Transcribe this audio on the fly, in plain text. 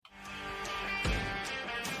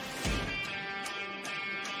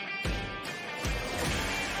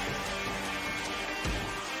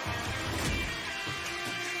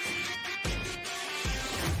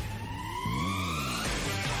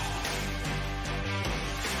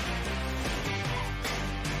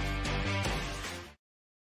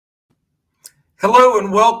Hello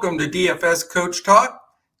and welcome to DFS Coach Talk.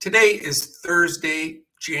 Today is Thursday,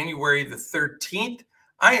 January the 13th.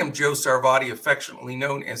 I am Joe Sarvati, affectionately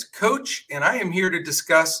known as Coach, and I am here to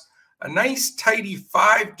discuss a nice, tidy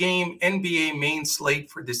 5-game NBA main slate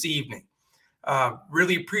for this evening.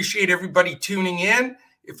 Really appreciate everybody tuning in.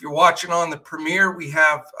 If you're watching on the premiere, we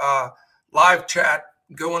have live chat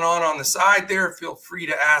going on the side there. Feel free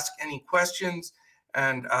to ask any questions,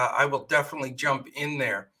 and I will definitely jump in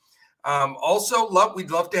there. We'd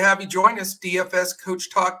love to have you join us,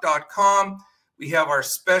 dfscoachtalk.com. We have our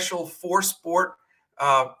special 4-sport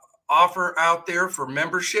offer out there for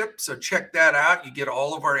membership, so check that out. You get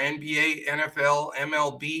all of our NBA, NFL,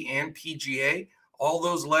 MLB, and PGA. All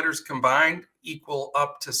those letters combined equal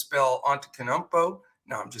up to spell Antetokounmpo.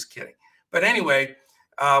 No, I'm just kidding. But anyway,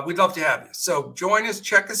 we'd love to have you. So join us,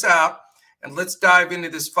 check us out, and let's dive into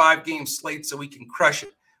this 5-game slate so we can crush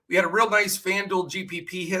it. We had a real nice FanDuel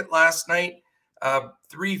GPP hit last night,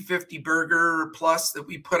 350 burger plus that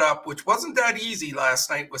we put up, which wasn't that easy last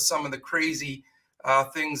night with some of the crazy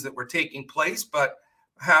things that were taking place, but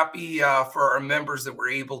happy for our members that were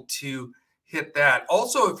able to hit that.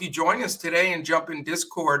 Also, if you join us today and jump in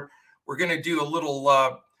Discord, we're going to do a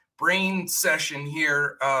little brain session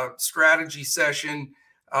here, strategy session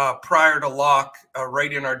prior to lock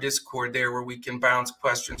right in our Discord there where we can bounce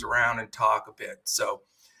questions around and talk a bit. So,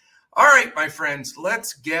 all right, my friends,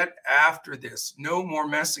 let's get after this. No more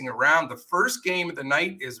messing around. The first game of the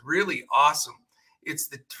night is really awesome. It's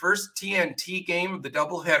the first TNT game of the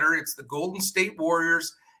doubleheader. It's the Golden State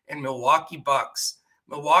Warriors and Milwaukee Bucks.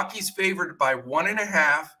 Milwaukee's favored by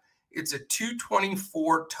 1.5. It's a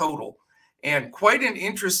 224 total. And quite an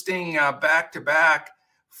interesting back-to-back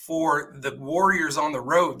for the Warriors on the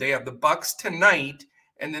road. They have the Bucks tonight,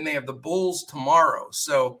 and then they have the Bulls tomorrow.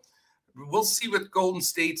 So we'll see what Golden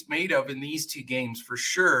State's made of in these two games for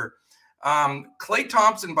sure. Klay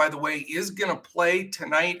Thompson, by the way, is going to play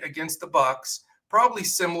tonight against the Bucks. Probably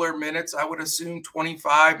similar minutes, I would assume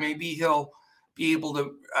 25. Maybe he'll be able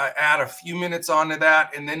to add a few minutes onto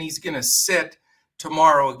that, and then he's going to sit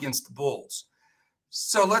tomorrow against the Bulls.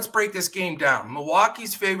 So let's break this game down.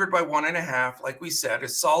 Milwaukee's favored by 1.5, like we said, a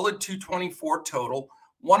solid 224 total,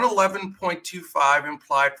 111.25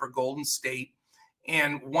 implied for Golden State,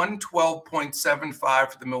 and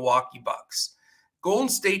 112.75 for the Milwaukee Bucks. Golden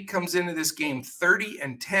State comes into this game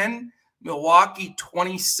 30-10, Milwaukee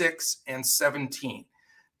 26-17.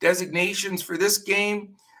 Designations for this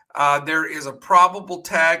game, there is a probable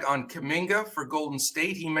tag on Kuminga for Golden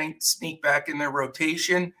State. He might sneak back in their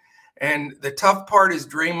rotation. And the tough part is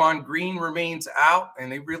Draymond Green remains out,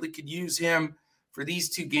 and they really could use him for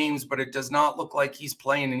these two games, but it does not look like he's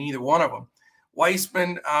playing in either one of them.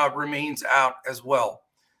 Weissman remains out as well.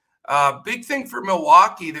 Big thing for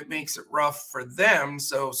Milwaukee that makes it rough for them,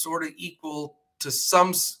 so sort of equal to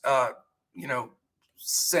some,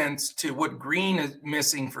 sense to what Green is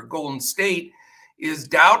missing for Golden State, is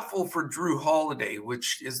doubtful for Drew Holiday,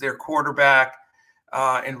 which is their quarterback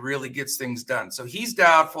and really gets things done. So he's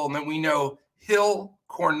doubtful, and then we know Hill,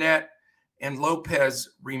 Cornette, and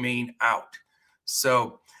Lopez remain out.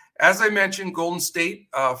 So as I mentioned, Golden State,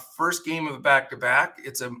 first game of a back-to-back.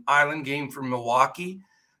 It's an island game for Milwaukee.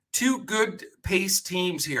 Two good pace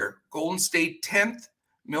teams here. Golden State 10th,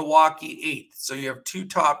 Milwaukee 8th. So you have two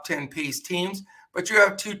top 10 pace teams, but you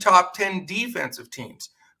have two top 10 defensive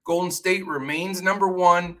teams. Golden State remains number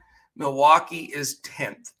 1. Milwaukee is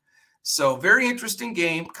 10th. So very interesting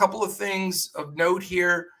game. Couple of things of note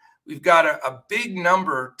here. We've got a big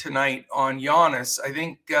number tonight on Giannis. I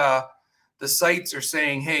think the sites are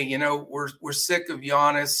saying, hey, we're sick of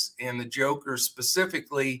Giannis and the Joker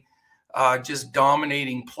specifically just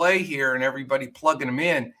dominating play here and everybody plugging him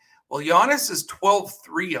in. Well, Giannis is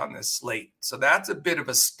 12-3 on this slate, so that's a bit of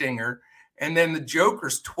a stinger. And then the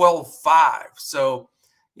Joker's 12-5. So,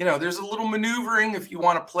 there's a little maneuvering if you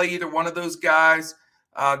want to play either one of those guys.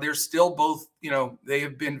 They're still both, they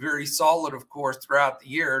have been very solid, of course, throughout the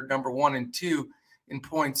year, number 1 and 2 in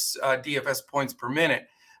points, DFS points per minute.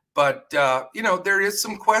 But, there is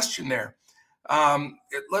some question there.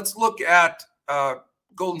 Let's look at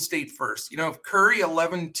Golden State first. Curry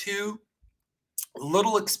 11-2, a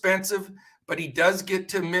little expensive, but he does get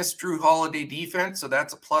to miss Drew Holiday defense, so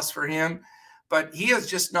that's a plus for him. But he has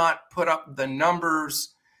just not put up the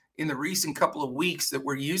numbers in the recent couple of weeks that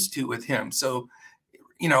we're used to with him. So,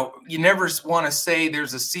 you never want to say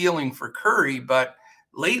there's a ceiling for Curry, but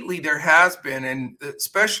lately there has been, and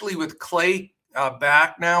especially with Klay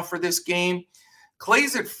back now for this game.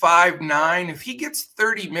 Klay's at 5'9". If he gets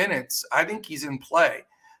 30 minutes, I think he's in play.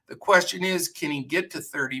 The question is, can he get to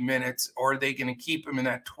 30 minutes, or are they going to keep him in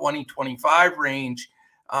that 20-25 range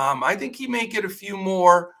I think he may get a few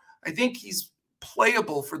more. I think he's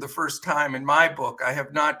playable for the first time in my book. I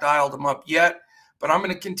have not dialed him up yet, but I'm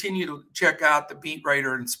going to continue to check out the beat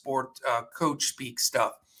writer and sport coach speak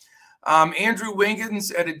stuff. Andrew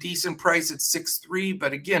Wiggins at a decent price at 6'3",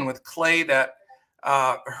 but again, with Clay, that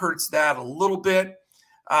hurts that a little bit.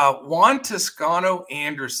 Juan Toscano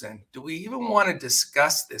Anderson. Do we even want to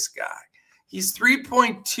discuss this guy? He's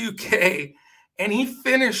 3.2K, and he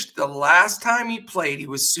finished the last time he played. He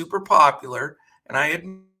was super popular, and I had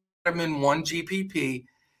him in one GPP.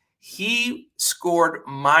 He scored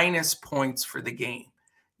minus points for the game.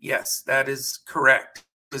 Yes, that is correct.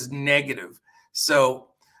 It was negative. So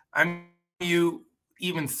you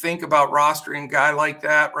even think about rostering a guy like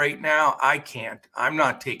that right now? I can't. I'm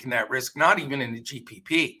not taking that risk, not even in the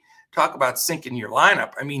GPP. Talk about sinking your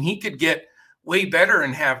lineup. I mean, he could get way better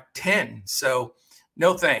and have 10. So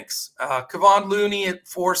no thanks. Kevon Looney at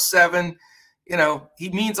 4.7. He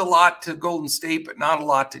means a lot to Golden State, but not a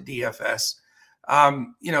lot to DFS.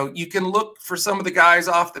 You can look for some of the guys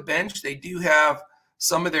off the bench. They do have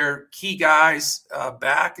some of their key guys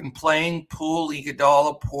back and playing: Poole,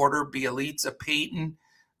 Iguodala, Porter, Bjelica, Payton,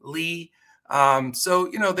 Lee.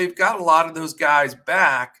 So they've got a lot of those guys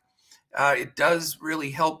back. It does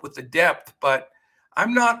really help with the depth, but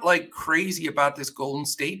I'm not like crazy about this Golden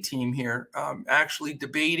State team here. Actually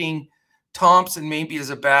debating Thompson maybe as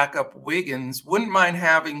a backup. Wiggins, wouldn't mind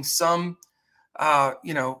having some, a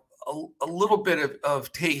little bit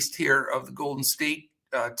of taste here of the Golden State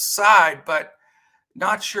side, but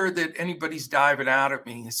not sure that anybody's diving out at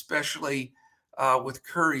me, especially with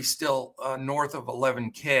Curry still north of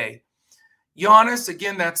 11K. Giannis,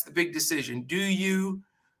 again, that's the big decision. Do you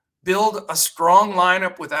build a strong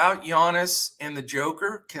lineup without Giannis and the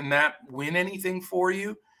Joker? Can that win anything for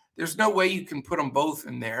you? There's no way you can put them both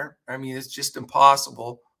in there. I mean, it's just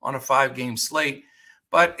impossible on a 5-game slate.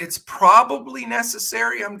 But it's probably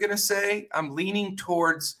necessary, I'm going to say. I'm leaning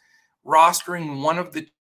towards rostering one of the two.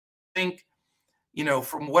 I think,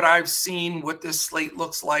 from what I've seen, what this slate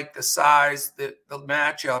looks like, the size, the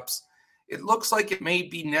matchups, it looks like it may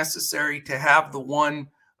be necessary to have the one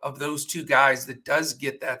of those two guys that does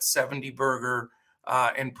get that 70 burger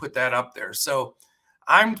and put that up there. So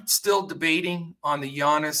I'm still debating on the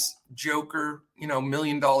Giannis Joker, $1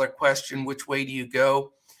 million question. Which way do you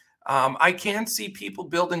go? I can see people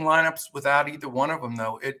building lineups without either one of them,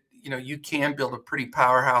 though. You can build a pretty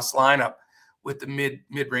powerhouse lineup with the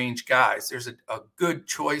mid-range guys. There's a good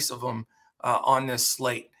choice of them on this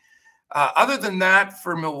slate. Other than that,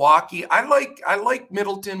 for Milwaukee, I like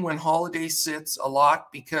Middleton when Holiday sits a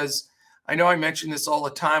lot, because I know I mention this all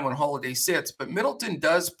the time when Holiday sits, but Middleton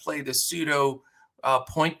does play the pseudo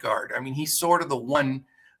point guard. I mean, he's sort of the one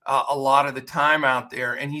a lot of the time out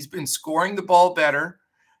there, and he's been scoring the ball better,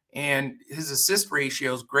 and his assist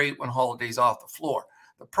ratio is great when Holiday's off the floor.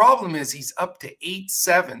 The problem is he's up to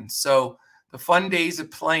 8-7, so the fun days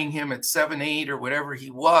of playing him at 7-8 or whatever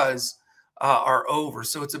he was are over.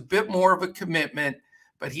 So it's a bit more of a commitment,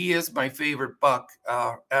 but he is my favorite buck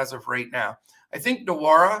as of right now. I think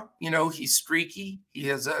Nwora, he's streaky.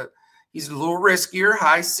 He's a little riskier,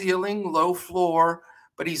 high ceiling, low floor,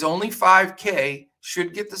 but he's only 5K,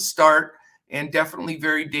 should get the start, and definitely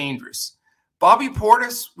very dangerous. Bobby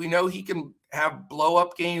Portis, we know he can have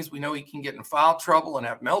blow-up games. We know he can get in foul trouble and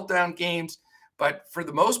have meltdown games. But for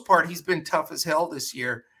the most part, he's been tough as hell this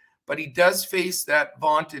year. But he does face that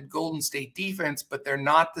vaunted Golden State defense, but they're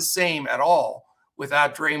not the same at all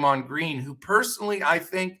without Draymond Green, who personally I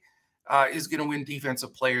think is going to win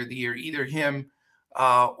Defensive Player of the Year, either him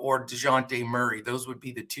or DeJounte Murray. Those would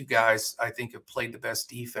be the two guys I think have played the best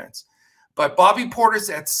defense. But Bobby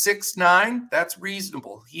Portis at 6'9", that's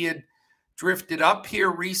reasonable. He had drifted up here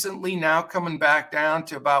recently, now coming back down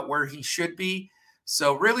to about where he should be.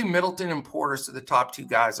 So really Middleton and Portis are the top two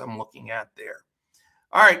guys I'm looking at there.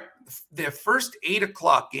 All right, the first 8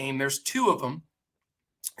 o'clock game, there's two of them.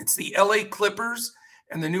 It's the LA Clippers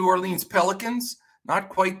and the New Orleans Pelicans. Not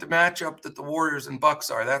quite the matchup that the Warriors and Bucks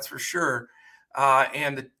are, that's for sure.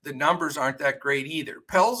 And the numbers aren't that great either.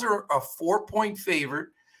 Pels are a 4-point favorite.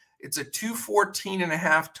 It's a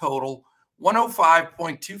 214.5 total,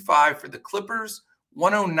 105.25 for the Clippers,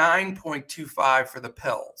 109.25 for the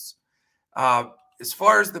Pels. As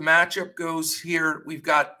far as the matchup goes here, we've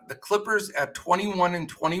got the Clippers at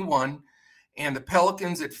 21-21 and the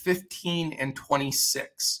Pelicans at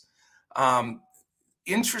 15-26.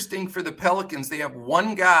 Interesting for the Pelicans, they have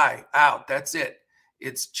one guy out. That's it.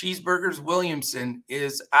 It's Cheeseburgers Williamson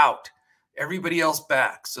is out. Everybody else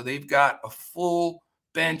back. So they've got a full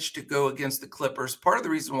bench to go against the Clippers. Part of the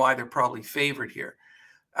reason why they're probably favored here.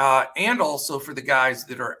 and also for the guys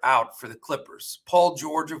that are out for the Clippers. Paul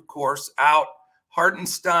George, of course, out.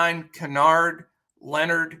 Hartenstein, Kennard,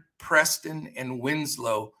 Leonard, Preston, and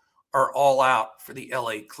Winslow are all out for the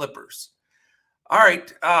LA Clippers. All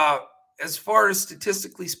right. As far as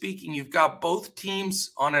statistically speaking, you've got both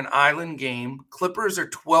teams on an island game. Clippers are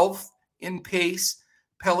 12th in pace,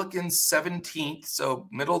 Pelicans 17th, so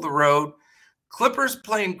middle of the road. Clippers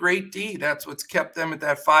playing great D. That's what's kept them at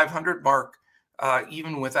that 500 mark,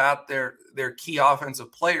 even without their key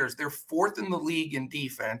offensive players. They're fourth in the league in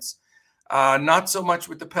defense. Not so much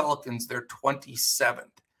with the Pelicans. They're 27th.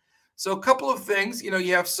 So a couple of things.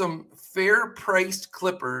 You have some fair-priced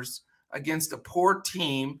Clippers against a poor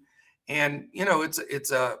team. And,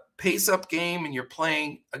 it's a pace-up game, and you're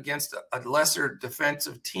playing against a lesser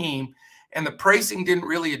defensive team. And the pricing didn't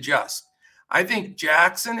really adjust. I think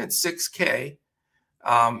Jackson at 6K,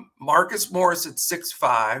 Marcus Morris at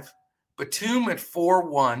 6.5, Batum at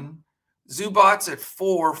 4.1, Zubats at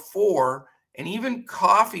 4.4, and even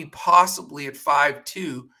Coffee possibly at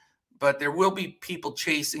 5.2. But there will be people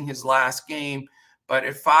chasing his last game. But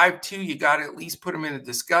at 5.2, you got to at least put him in a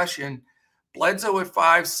discussion. Bledsoe at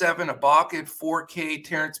 5.7, Ibaka at 4K,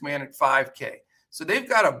 Terrence Mann at 5K. So they've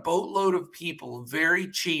got a boatload of people,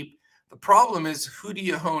 very cheap. The problem is, who do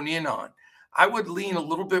you hone in on? I would lean a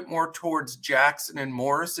little bit more towards Jackson and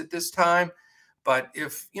Morris at this time. But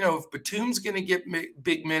if Batum's going to get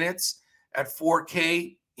big minutes at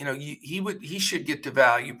 4K, he should get to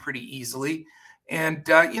value pretty easily. And,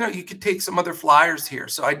 you could take some other flyers here.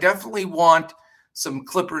 So I definitely want some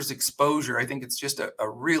Clippers exposure. I think it's just a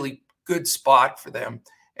really good spot for them,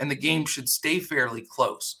 and the game should stay fairly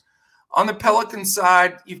close. On the Pelican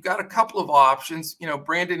side, you've got a couple of options.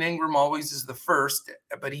 Brandon Ingram always is the first,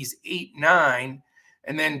 but he's 8.9,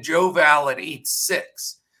 and then Joe Val at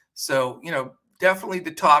 8.6. So, definitely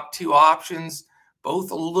the top two options, both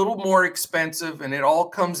a little more expensive, and it all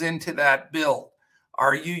comes into that build.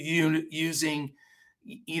 Are you using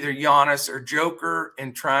either Giannis or Joker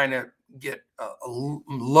and trying to get a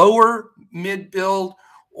lower mid build,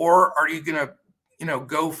 or are you going to,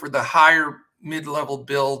 go for the higher mid-level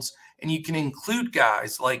builds, and you can include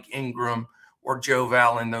guys like Ingram or Joe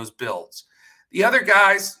Val in those builds? The other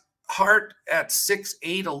guys, Hart at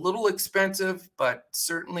 6.8, a little expensive, but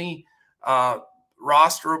certainly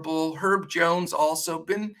rosterable. Herb Jones also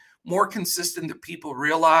been more consistent than people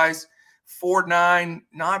realize. 4.9,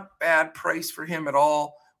 not bad price for him at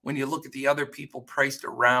all when you look at the other people priced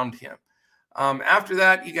around him. After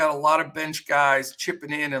that, you got a lot of bench guys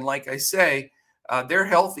chipping in. And like I say, they're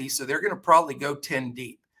healthy, so they're going to probably go 10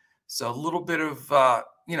 deep. So a little bit of,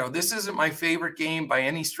 this isn't my favorite game by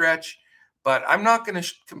any stretch, but I'm not going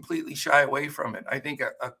to completely shy away from it. I think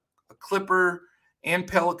a Clipper and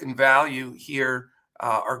Pelican value here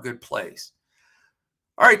are good plays.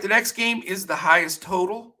 All right, the next game is the highest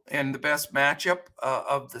total and the best matchup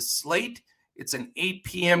of the slate. It's an 8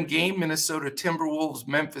 p.m. game, Minnesota Timberwolves,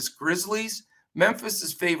 Memphis Grizzlies. Memphis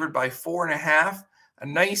is favored by 4.5, a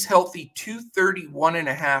nice, healthy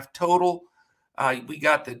 231.5 total. We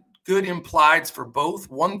got the good implieds for both,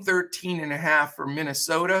 113.5 for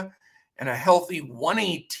Minnesota and a healthy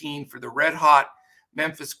 118 for the red-hot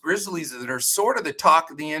Memphis Grizzlies that are sort of the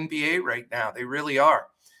talk of the NBA right now. They really are.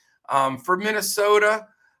 For Minnesota,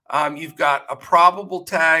 you've got a probable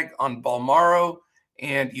tag on Balmaro,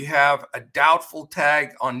 and you have a doubtful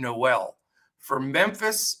tag on Noel. For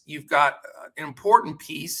Memphis, you've got an important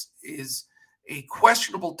piece is a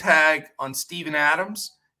questionable tag on Steven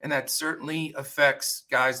Adams, and that certainly affects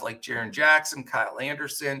guys like Jaren Jackson, Kyle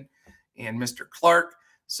Anderson, and Mr. Clark.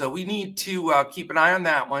 So we need to keep an eye on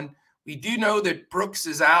that one. We do know that Brooks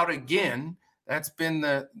is out again. That's been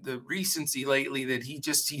the recency lately, that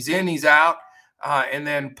he's in, he's out. And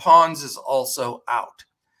then Pons is also out.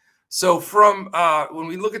 So from when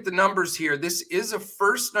we look at the numbers here, this is a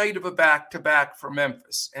first night of a back-to-back for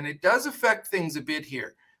Memphis, and it does affect things a bit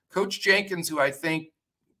here. Coach Jenkins, who I think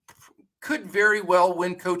could very well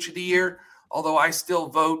win Coach of the Year, although I still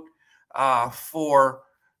vote for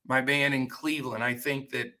my man in Cleveland. I think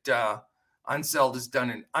that Unseld has done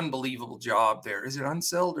an unbelievable job there. Is it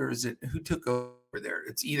Unseld or is it who took over there?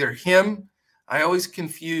 It's either him. I always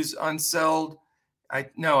confuse Unseld. I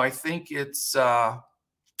think it's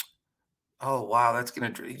oh wow, that's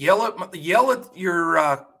gonna yell at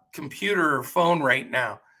your computer or phone right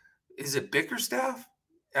now. Is it Bickerstaff?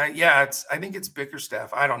 Yeah, I think it's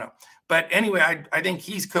Bickerstaff. I don't know, but anyway, I think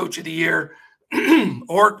he's Coach of the Year,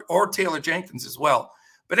 or Taylor Jenkins as well.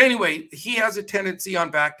 But anyway, he has a tendency on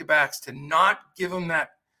back-to-backs to not give him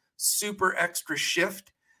that super extra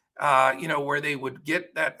shift, where they would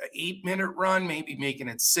get that 8-minute run, maybe making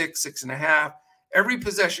it 6.5, every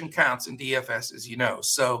possession counts in DFS, as you know.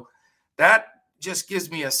 So that just gives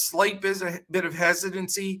me a slight bit of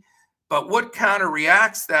hesitancy. But what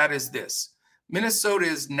counterreacts that is this. Minnesota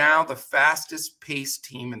is now the fastest paced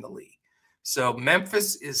team in the league. So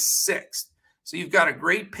Memphis is 6th. So you've got a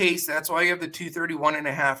great pace. That's why you have the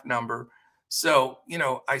 231.5 number. So,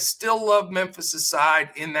 I still love Memphis' side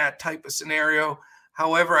in that type of scenario.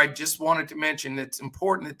 However, I just wanted to mention it's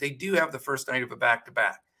important that they do have the first night of a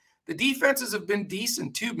back-to-back. The defenses have been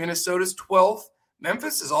decent too. Minnesota's 12th.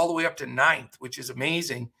 Memphis is all the way up to 9th, which is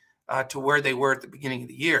amazing to where they were at the beginning of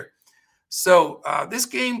the year. So this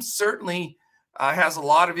game certainly has a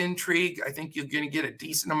lot of intrigue. I think you're going to get a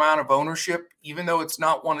decent amount of ownership, even though it's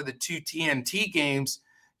not one of the 2 TNT games.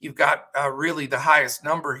 You've got really the highest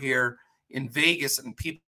number here in Vegas, and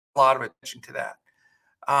people pay a lot of attention to that.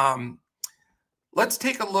 Let's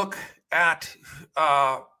take a look at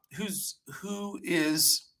who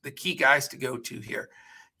is the key guys to go to here.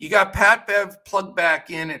 You got Pat Bev plugged back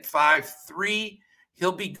in at 5'3".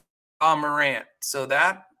 He'll be Ja Morant. So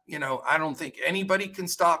that, I don't think anybody can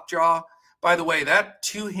stop Ja. By the way, that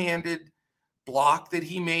two-handed block that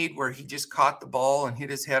he made where he just caught the ball and hit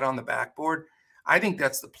his head on the backboard, I think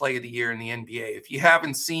that's the play of the year in the NBA. If you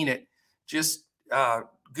haven't seen it, just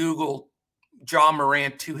Google Ja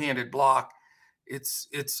Morant two-handed block.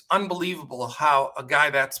 It's unbelievable how a guy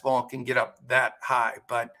that small can get up that high.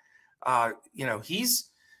 But, he's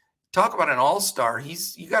talk about an all-star.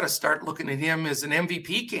 You got to start looking at him as an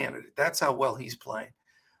MVP candidate. That's how well he's playing.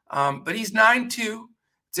 But he's 9'2".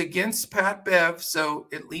 It's against Pat Bev, so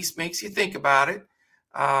at least makes you think about it.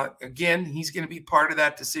 Again, he's going to be part of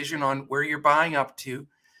that decision on where you're buying up to.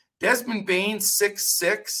 Desmond Bane,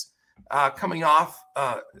 6'6", coming off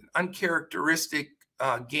an uncharacteristic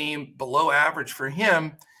game below average for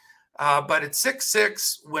him. But at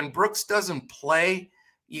 6'6", when Brooks doesn't play,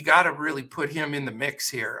 you got to really put him in the mix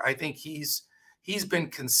here. I think he's been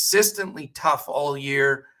consistently tough all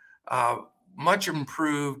year, much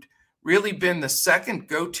improved, really been the second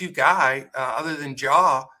go-to guy other than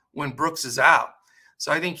Ja when Brooks is out.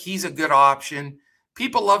 So I think he's a good option.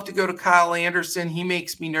 People love to go to Kyle Anderson. He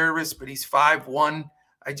makes me nervous, but he's 5'1".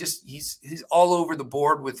 He's all over the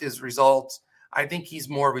board with his results. I think he's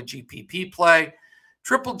more of a GPP play.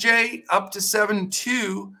 Triple J up to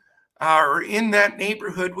 7'2", are in that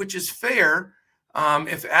neighborhood, which is fair.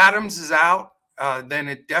 If Adams is out, then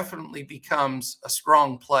it definitely becomes a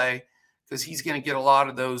strong play because he's going to get a lot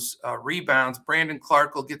of those rebounds. Brandon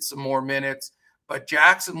Clark will get some more minutes, but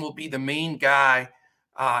Jackson will be the main guy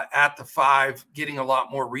at the 5, getting a lot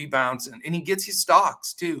more rebounds. And he gets his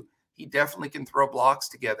stocks too. He definitely can throw blocks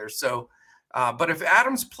together. So, but if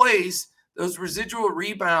Adams plays, those residual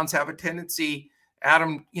rebounds have a tendency,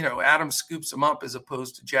 Adam scoops them up as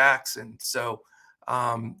opposed to Jackson. So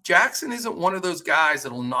Jackson isn't one of those guys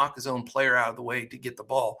that'll knock his own player out of the way to get the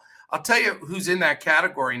ball. I'll tell you who's in that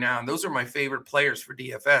category now, and those are my favorite players for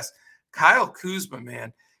DFS. Kyle Kuzma,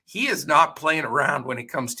 man, he is not playing around when it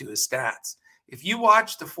comes to his stats. If you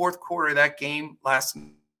watch the fourth quarter of that game last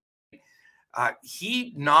night,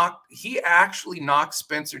 he actually knocked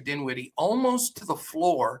Spencer Dinwiddie almost to the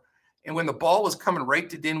floor. And when the ball was coming right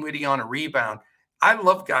to Dinwiddie on a rebound, I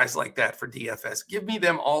love guys like that for DFS. Give me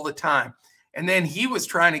them all the time. And then he was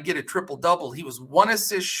trying to get a triple-double. He was 1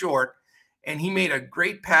 assist short, and he made a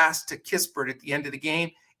great pass to Kispert at the end of the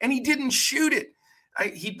game, and he didn't shoot it.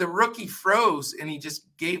 The rookie froze, and he just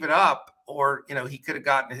gave it up, or he could have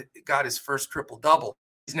got his first triple-double.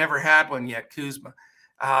 He's never had one yet, Kuzma.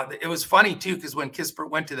 It was funny, too, because when Kispert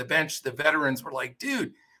went to the bench, the veterans were like,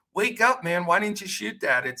 dude, wake up, man. Why didn't you shoot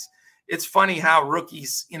that? It's funny how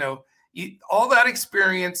rookies, all that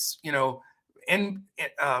experience, and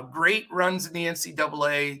great runs in the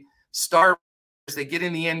NCAA, star, they get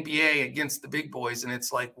in the NBA against the big boys, and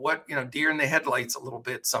it's like, what, deer in the headlights a little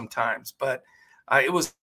bit sometimes. But it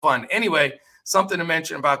was fun. Anyway, something to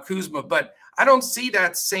mention about Kuzma, but I don't see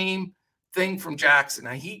that same thing from Jackson.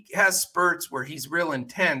 Now, he has spurts where he's real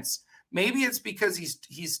intense. Maybe it's because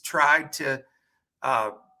he's tried to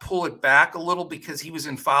pull it back a little because he was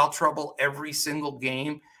in foul trouble every single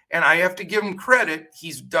game. And I have to give him credit.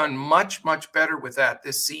 He's done much, much better with that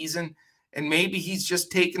this season. And maybe he's just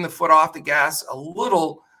taken the foot off the gas a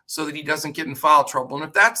little so that he doesn't get in foul trouble. And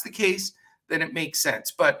if that's the case, then it makes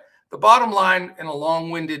sense. But the bottom line in a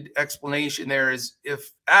long-winded explanation there is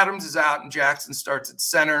if Adams is out and Jackson starts at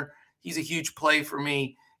center, he's a huge play for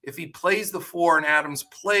me. If he plays the 4 and Adams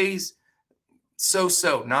plays, so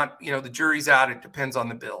not, the jury's out. It depends on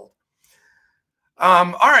the build.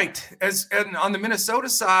 All right. And on the Minnesota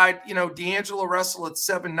side, D'Angelo Russell at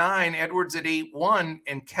 7'9", Edwards at 8'1",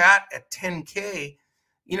 and Cat at 10K.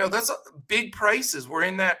 That's big prices. We're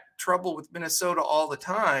in that trouble with Minnesota all the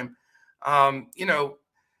time. You know,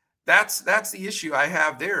 that's the issue I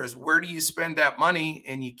have there is where do you spend that money,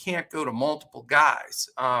 and you can't go to multiple guys.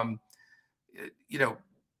 You know,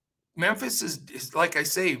 Memphis is like I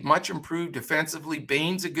say, much improved defensively.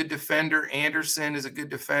 Bain's a good defender. Anderson is a good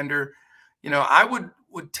defender. I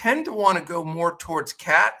would tend to want to go more towards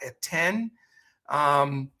Cat at 10.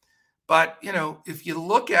 But if you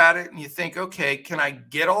look at it and you think, okay, can I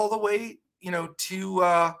get all the way,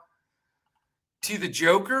 to the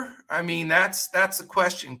Joker? I mean, that's the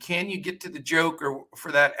question. Can you get to the Joker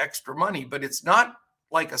for that extra money? But it's not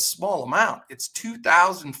like a small amount. It's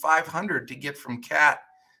 $2,500 to get from Cat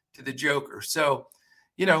to the Joker. So,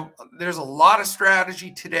 there's a lot of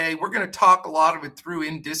strategy today. We're going to talk a lot of it through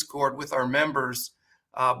in Discord with our members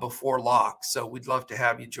before lock. So we'd love to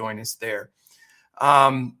have you join us there.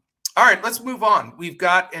 All right, let's move on. We've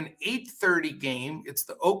got an 8:30 game. It's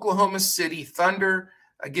the Oklahoma City Thunder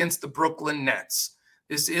against the Brooklyn Nets.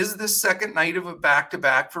 This is the second night of a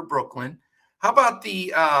back-to-back for Brooklyn. How about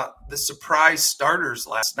the surprise starters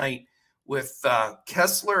last night with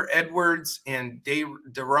Kessler, Edwards, and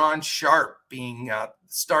Daron Sharp being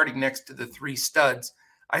starting next to the three studs?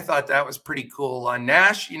 I thought that was pretty cool.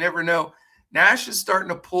 Nash, you never know. Nash is starting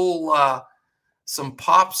to pull some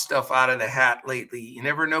pop stuff out of the hat lately. You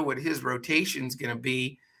never know what his rotation is going to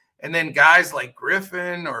be. And then guys like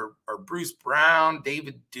Griffin or Bruce Brown,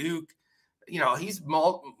 David Duke, he's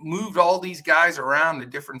moved all these guys around to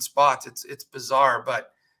different spots. It's bizarre,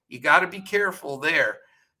 but you got to be careful there.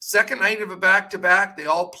 Second night of a back-to-back. They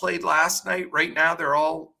all played last night. Right now, they're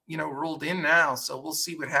all, ruled in now. So we'll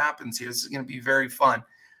see what happens here. This is going to be very fun.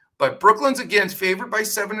 But Brooklyn's, again, favored by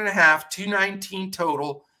 7.5, 219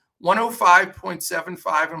 total,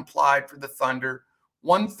 105.75 implied for the Thunder,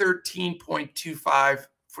 113.25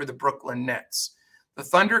 for the Brooklyn Nets. The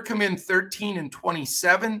Thunder come in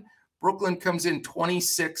 13-27. Brooklyn comes in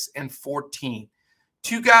 26-14.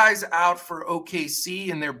 Two guys out for OKC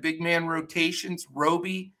in their big man rotations,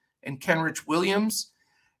 Roby and Kenrich Williams.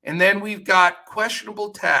 And then we've got questionable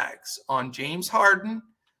tags on James Harden.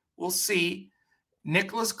 We'll see.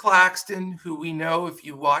 Nicholas Claxton, who we know if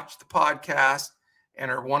you watch the podcast and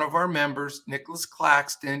are one of our members, Nicholas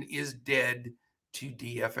Claxton is dead to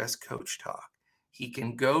DFS Coach Talk. He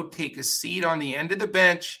can go take a seat on the end of the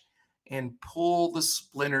bench and pull the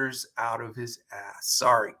splinters out of his ass.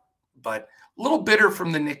 Sorry, but a little bitter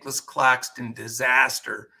from the Nicholas Claxton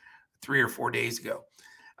disaster 3 or 4 days ago.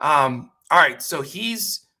 All right, so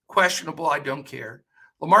he's questionable. I don't care.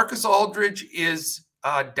 LaMarcus Aldridge is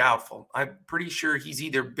doubtful. I'm pretty sure he's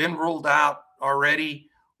either been ruled out already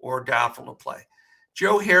or doubtful to play.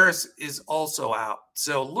 Joe Harris is also out.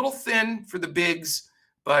 So a little thin for the bigs,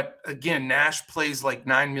 but again, Nash plays like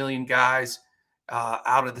 9 million guys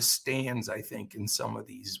out of the stands, I think, in some of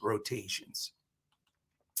these rotations.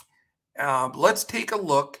 Let's take a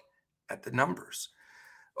look at the numbers.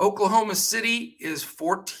 Oklahoma City is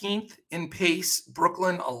 14th in pace,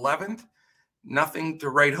 Brooklyn 11th. Nothing to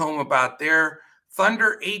write home about there.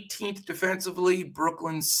 Thunder 18th defensively,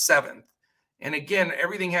 Brooklyn 7th. And again,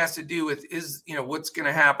 everything has to do with what's going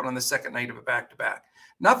to happen on the second night of a back-to-back.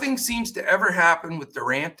 Nothing seems to ever happen with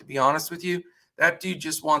Durant, to be honest with you. That dude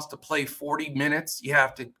just wants to play 40 minutes. You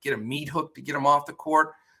have to get a meat hook to get him off the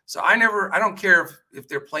court. So I don't care if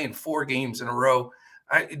they're playing 4 games in a row.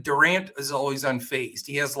 Durant is always unfazed.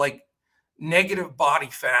 He has like negative body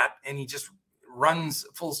fat and he just runs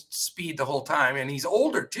full speed the whole time. And he's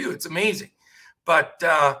older too. It's amazing. But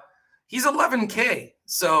he's 11K.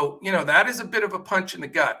 So, that is a bit of a punch in the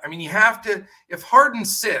gut. I mean, you have to, if Harden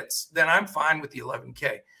sits, then I'm fine with the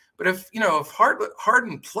 11K. But if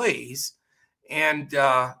Harden plays and,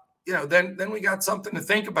 then we got something to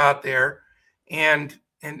think about there and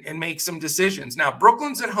make some decisions. Now,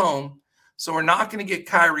 Brooklyn's at home, so we're not going to get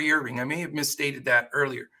Kyrie Irving. I may have misstated that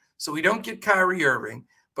earlier. So we don't get Kyrie Irving,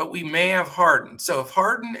 but we may have Harden. So if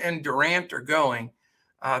Harden and Durant are going,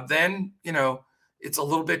 then, it's a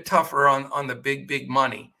little bit tougher on the big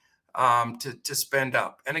money to spend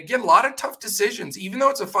up. And again, a lot of tough decisions. Even though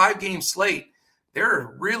it's a 5-game slate, there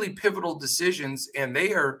are really pivotal decisions, and they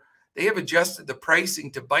have adjusted the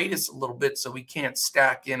pricing to bite us a little bit so we can't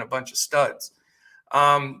stack in a bunch of studs.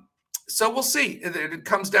 So we'll see. It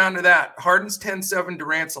comes down to that. Harden's 10-7,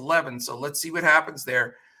 Durant's 11. So let's see what happens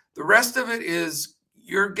there. The rest of it is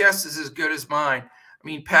your guess is as good as mine. I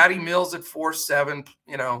mean, Patty Mills at 4-7,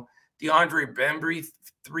 DeAndre Bembry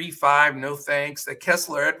 3-5, no thanks. That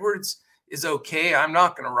Kessler Edwards is okay. I'm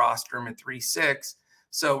not going to roster him at 3-6.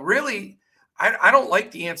 So really, I don't like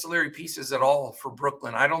the ancillary pieces at all for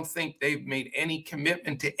Brooklyn. I don't think they've made any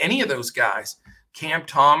commitment to any of those guys Cam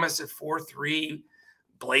Thomas at 4-3,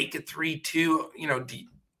 Blake at 3-2.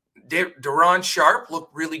 Deron Sharp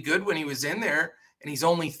looked really good when he was in there, and he's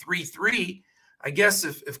only 3-3. I guess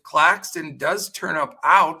if Claxton does turn up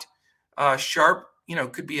out, Sharp,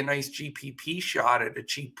 could be a nice GPP shot at a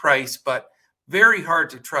cheap price, but very hard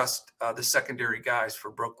to trust the secondary guys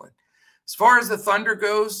for Brooklyn. As far as the Thunder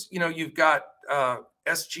goes, you've got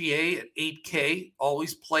SGA at 8K,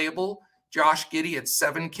 always playable. Josh Giddey at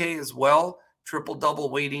 7K as well, triple-double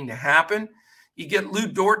waiting to happen. You get Lou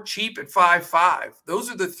Dort cheap at 5.5. Those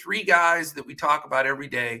are the three guys that we talk about every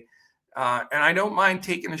day. And I don't mind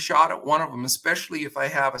taking a shot at one of them, especially if I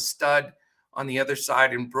have a stud on the other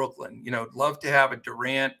side in Brooklyn. Love to have a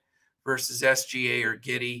Durant versus SGA or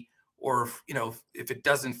Giddey, or if it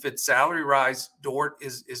doesn't fit salary rise, Dort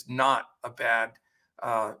is not a bad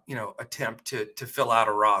attempt to fill out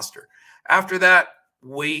a roster. After that,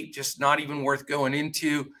 just not even worth going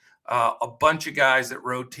into. A bunch of guys that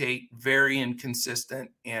rotate, very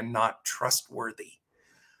inconsistent and not trustworthy.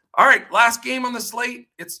 All right, last game on the slate.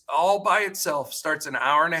 It's all by itself. Starts an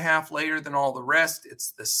hour and a half later than all the rest.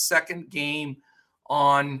 It's the second game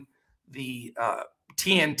on the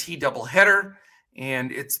TNT doubleheader,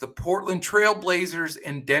 and it's the Portland Trail Blazers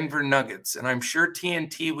and Denver Nuggets. And I'm sure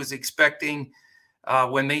TNT was expecting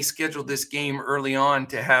when they scheduled this game early on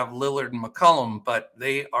to have Lillard and McCollum, but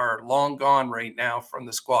they are long gone right now from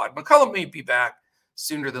the squad. McCollum may be back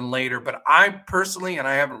sooner than later, but I personally, and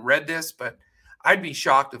I haven't read this, but I'd be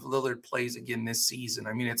shocked if Lillard plays again this season.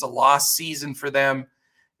 I mean, it's a lost season for them,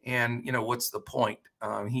 and, what's the point?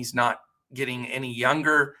 He's not getting any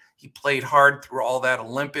younger. He played hard through all that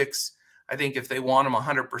Olympics. I think if they want him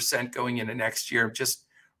 100% going into next year, just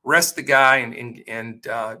rest the guy and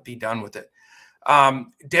be done with it.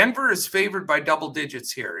 Denver is favored by double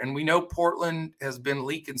digits here, and we know Portland has been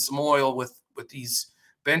leaking some oil with these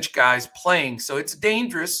bench guys playing, so it's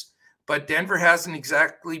dangerous, but Denver hasn't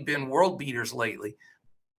exactly been world beaters lately.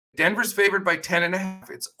 Denver's favored by 10.5.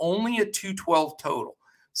 It's only a 212 total,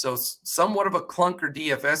 so it's somewhat of a clunker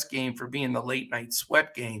DFS game for being the late night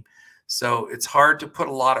sweat game, so it's hard to put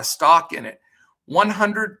a lot of stock in it.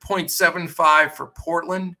 100.75 for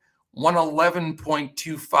Portland,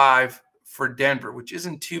 111.25 for Denver, which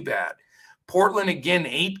isn't too bad. Portland, again,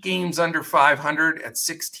 8 games under 500 at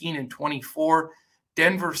 16-24.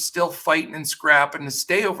 Denver still fighting and scrapping to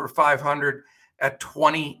stay over 500 at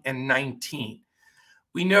 20-19.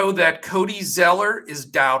 We know that Cody Zeller is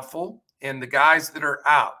doubtful, and the guys that are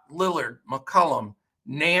out, Lillard, McCollum,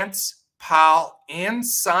 Nance, Powell, and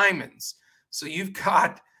Simons. So you've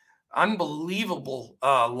got unbelievable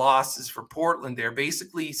losses for Portland there.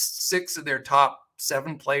 Basically 6 of their top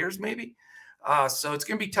 7 players, maybe. So it's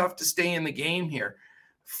going to be tough to stay in the game here.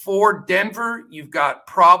 For Denver, you've got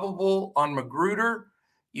probable on Magruder.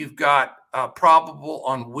 You've got probable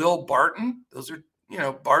on Will Barton. Those are,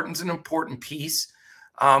 Barton's an important piece.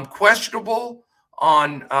 Questionable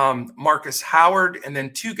on Marcus Howard, and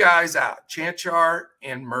then 2 guys out. Chanchar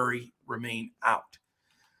and Murray remain out.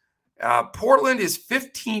 Portland is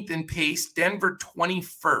 15th in pace, Denver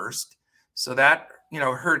 21st. So that,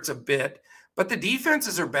 hurts a bit. But the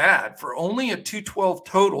defenses are bad. For only a 212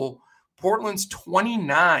 total, Portland's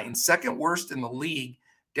 29, second worst in the league.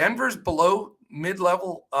 Denver's below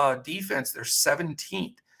mid-level defense. They're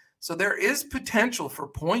 17th. So there is potential for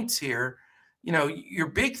points here. Your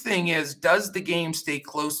big thing is, does the game stay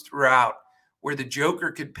close throughout where the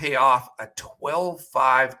Joker could pay off a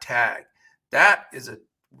 12-5 tag? That is a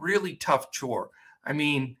really tough chore. I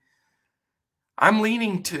mean, I'm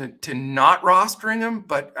leaning to not rostering him,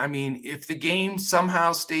 but I mean, if the game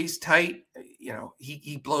somehow stays tight,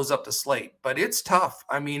 he blows up the slate. But it's tough.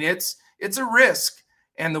 I mean, it's a risk,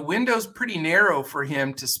 and the window's pretty narrow for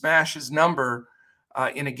him to smash his number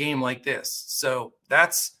in a game like this. So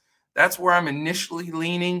that's where I'm initially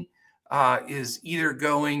leaning, is either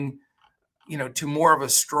going, to more of a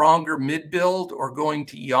stronger mid build or going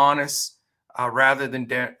to Giannis rather than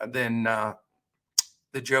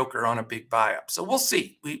the Joker on a big buy-up. So we'll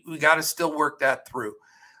see. We got to still work that through.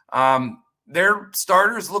 Their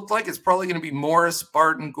starters look like it's probably going to be Morris,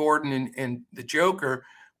 Barton, Gordon, and the Joker.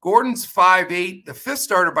 Gordon's 5'8". The 5th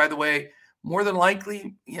starter, by the way, more than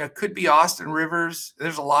likely, could be Austin Rivers.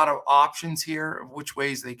 There's a lot of options here of which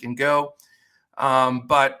ways they can go.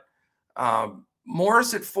 But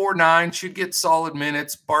Morris at 4'9" should get solid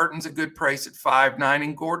minutes. Barton's a good price at 5'9",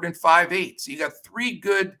 and Gordon at 5'8". So you got 3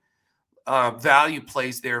 good value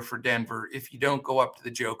plays there for Denver if you don't go up to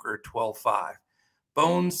the Joker at 12.5.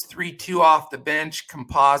 Bones 3-2 off the bench.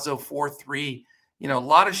 Campazzo 4-3. A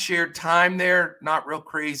lot of shared time there. Not real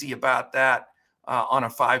crazy about that on a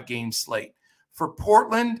 5-game slate. For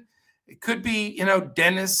Portland, It could be,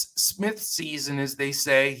 Dennis Smith season, as they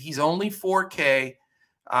say. He's only 4K.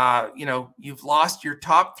 You've lost your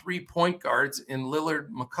top 3 point guards in Lillard,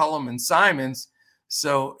 McCollum, and Simons.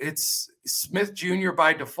 So it's Smith Jr.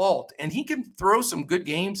 by default. And he can throw some good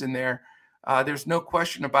games in there. There's no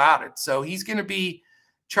question about it. So he's going to be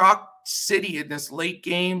chalk city in this late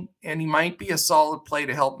game, and he might be a solid play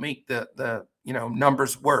to help make the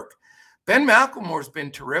numbers work. Ben McLemore's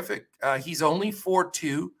been terrific. He's only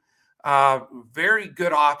 4-2. Very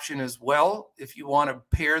good option as well if you want to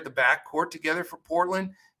pair the backcourt together for Portland.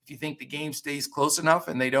 If you think the game stays close enough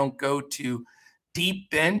and they don't go to deep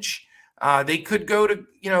bench, they could go to,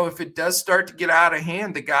 if it does start to get out of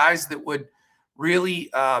hand, the guys that would really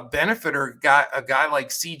benefit are a guy like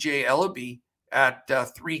CJ Ellaby at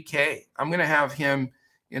 3K. I'm going to have him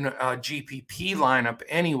in a GPP lineup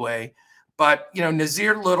anyway. But,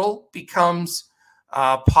 Nazir Little becomes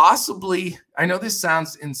possibly, I know this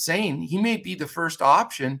sounds insane, he may be the first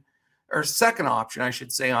option, or second option, I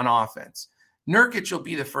should say, on offense. Nurkic will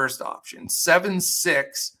be the first option,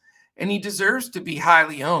 7'6", and he deserves to be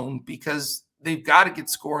highly owned because they've got to get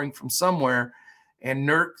scoring from somewhere, and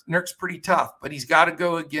Nurk's pretty tough, but he's got to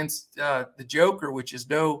go against the Joker, which is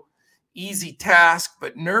no easy task.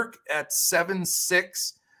 But Nurk at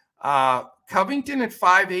 7'6", Covington at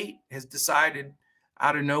 5'8" has decided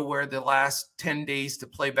out of nowhere the last 10 days to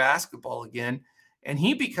play basketball again, and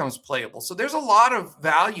he becomes playable. So there's a lot of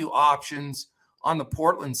value options on the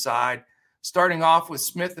Portland side, starting off with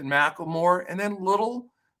Smith and McLemore, and then Little,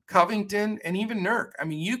 Covington, and even Nurk. I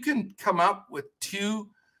mean, you can come up with 2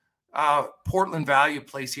 Portland value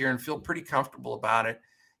plays here and feel pretty comfortable about it,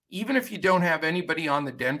 even if you don't have anybody on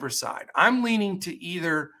the Denver side. I'm leaning to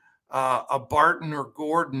either a Barton or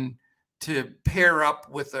Gordon to pair up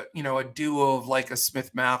with a duo of like a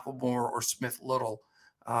Smith McLemore or Smith Little.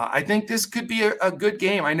 I think this could be a good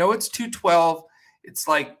game. I know it's 212. It's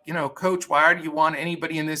like, coach, why do you want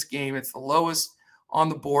anybody in this game? It's the lowest on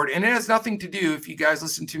the board. And it has nothing to do, if you guys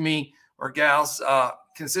listen to me or gals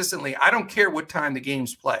consistently, I don't care what time the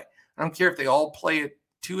games play. I don't care if they all play at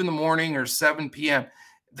 2 in the morning or 7 p.m.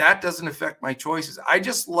 That doesn't affect my choices. I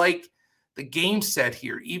just like the game set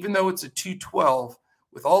here, even though it's a 212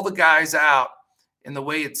 with all the guys out and the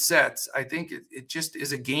way it sets. I think it just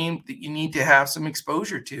is a game that you need to have some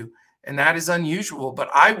exposure to, and that is unusual. But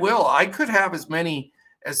I could have as many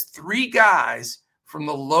as 3 guys from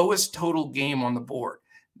the lowest total game on the board.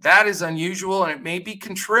 That is unusual, and it may be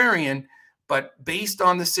contrarian, but based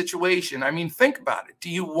on the situation, I mean, think about it. Do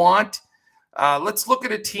you want let's look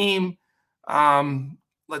at a team.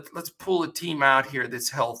 Let's pull a team out here that's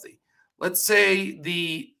healthy. Let's say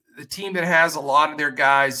the team that has a lot of their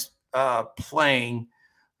guys playing,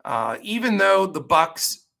 even though the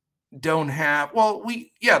Bucks don't have,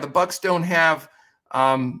 the Bucks don't have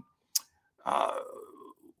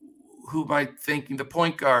who am I thinking? The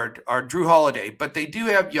point guard are Drew Holiday, but they do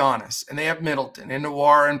have Giannis, and they have Middleton and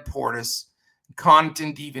Noir and Portis,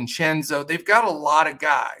 Connaughton, DiVincenzo. They've got a lot of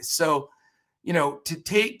guys. So,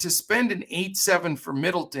 to spend an 8-7 for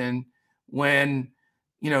Middleton when,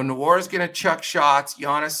 Noir is going to chuck shots.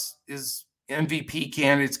 Giannis is MVP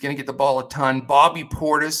candidate. It's going to get the ball a ton. Bobby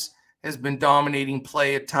Portis has been dominating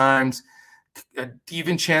play at times.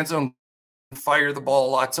 DiVincenzo fire the ball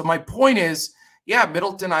a lot. So my point is, yeah,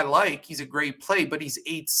 Middleton I like. He's a great play, but he's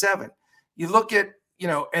 8-7. You look at,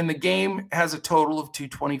 and the game has a total of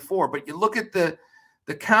 224. But you look at the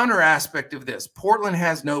counter aspect of this. Portland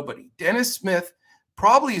has nobody. Dennis Smith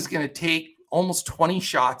probably is going to take almost 20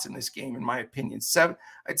 shots in this game, in my opinion.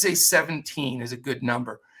 I'd say 17 is a good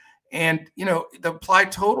number. And, the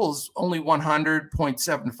applied total is only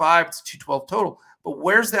 100.75. It's 212 total. But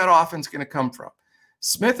where's that offense going to come from?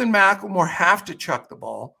 Smith and McLemore have to chuck the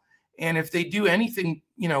ball. And if they do anything,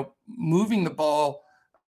 moving the ball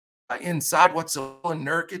inside, whatsoever, and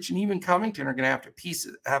Nurkic and even Covington are going to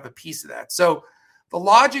have a piece of that. So the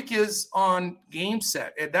logic is on game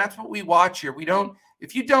set, and that's what we watch here.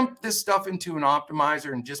 If you dump this stuff into an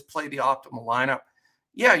optimizer and just play the optimal lineup,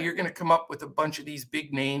 yeah, you're going to come up with a bunch of these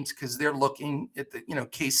big names because they're looking at the,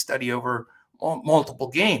 case study over multiple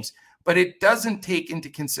games. But it doesn't take into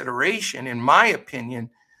consideration, in my opinion,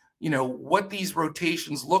 what these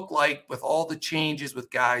rotations look like with all the changes with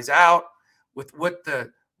guys out, with what the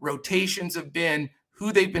rotations have been,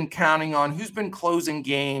 who they've been counting on, who's been closing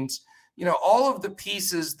games, all of the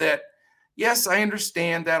pieces that, yes, I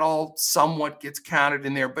understand that all somewhat gets counted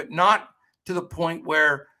in there, but not to the point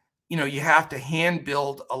where, you have to hand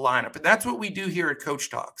build a lineup. And that's what we do here at Coach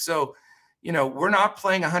Talk. So, we're not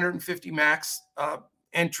playing 150 max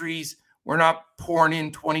entries. We're not pouring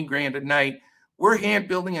in 20 grand a night. we're hand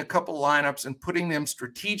building a couple lineups and putting them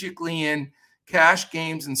strategically in cash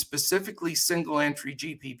games and specifically single entry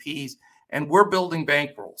GPPs, and we're building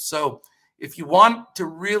bankrolls. So if you want to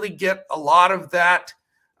really get a lot of that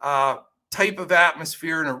type of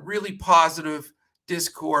atmosphere in a really positive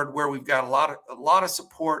Discord where we've got a lot of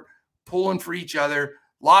support, pulling for each other,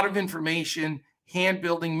 a lot of information, hand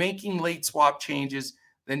building, making late swap changes,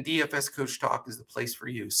 then DFS Coach Talk is the place for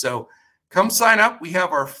you. So come sign up. We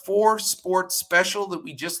have our 4 sports special that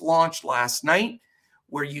we just launched last night,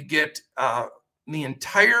 where you get the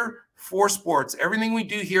entire 4 sports, everything we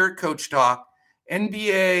do here at Coach Talk,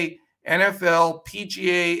 NBA, NFL,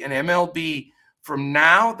 PGA, and MLB, from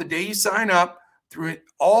now, the day you sign up, through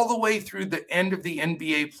all the way through the end of the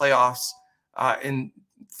NBA playoffs in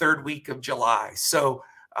 3rd week of July. So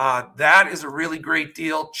that is a really great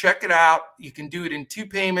deal. Check it out. You can do it in 2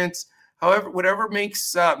 payments. However, whatever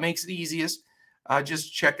makes it easiest,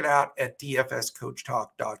 just check it out at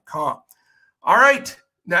dfscoachtalk.com. All right,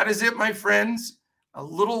 that is it, my friends. A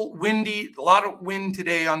little windy, a lot of wind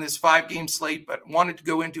today on this 5-game slate, but wanted to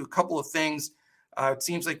go into a couple of things. It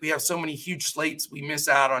seems like we have so many huge slates, we miss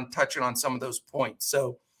out on touching on some of those points.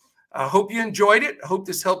 So I hope you enjoyed it. I hope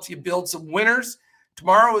this helps you build some winners.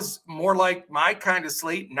 Tomorrow is more like my kind of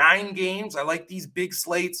slate, 9 games. I like these big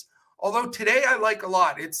slates, although today I like a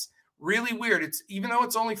lot. It's really weird. It's even though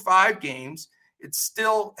it's only 5 games, it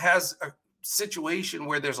still has a situation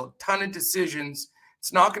where there's a ton of decisions.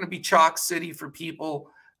 It's not going to be chalk city for people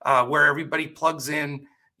where everybody plugs in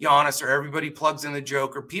Giannis or everybody plugs in the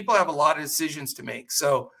Joker. People have a lot of decisions to make.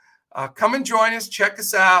 So come and join us. Check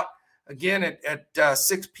us out. Again, at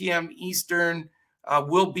 6 p.m. Eastern,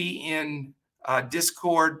 we'll be in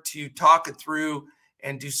Discord to talk it through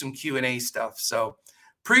and do some Q&A stuff. So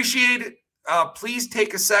appreciate it. Please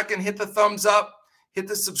take a second, hit the thumbs up, hit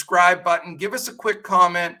the subscribe button, give us a quick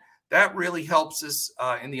comment. That really helps us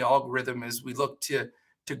in the algorithm as we look to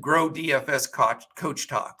grow DFS Coach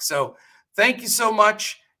Talk. So thank you so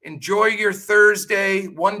much. Enjoy your Thursday,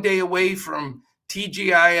 1 day away from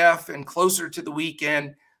TGIF and closer to the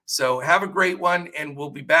weekend. So have a great one, and we'll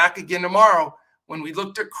be back again tomorrow when we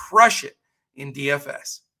look to crush it in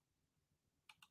DFS.